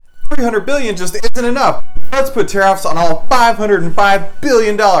$300 billion just isn't enough. Let's put tariffs on all $505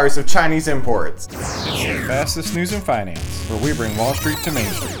 billion of Chinese imports. It's the fastest news in finance, where we bring Wall Street to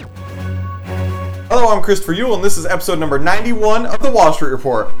Main Street. Hello, I'm Christopher Uhl, and this is episode number 91 of the Wall Street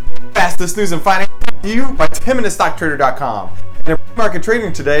Report. Fastest news in finance brought to you by TimIntheStockTrader.com. In pre-market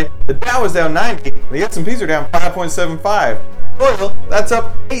trading today, the Dow is down 90, and the S&Ps are down 5.75. Oil, that's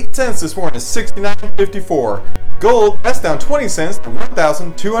up 8 cents this morning to $69.54. Gold, that's down 20 cents to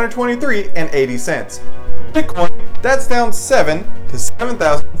 $1,223.80. Bitcoin, that's down 7 to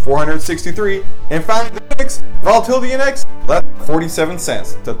 $7,463. And finally, the VIX Volatility Index, that's 47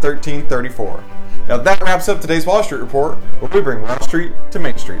 cents to $13.34. Now that wraps up today's Wall Street Report, where we bring Wall Street to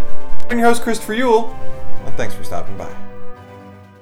Main Street. I'm your host, Christopher Uhl, and thanks for stopping by.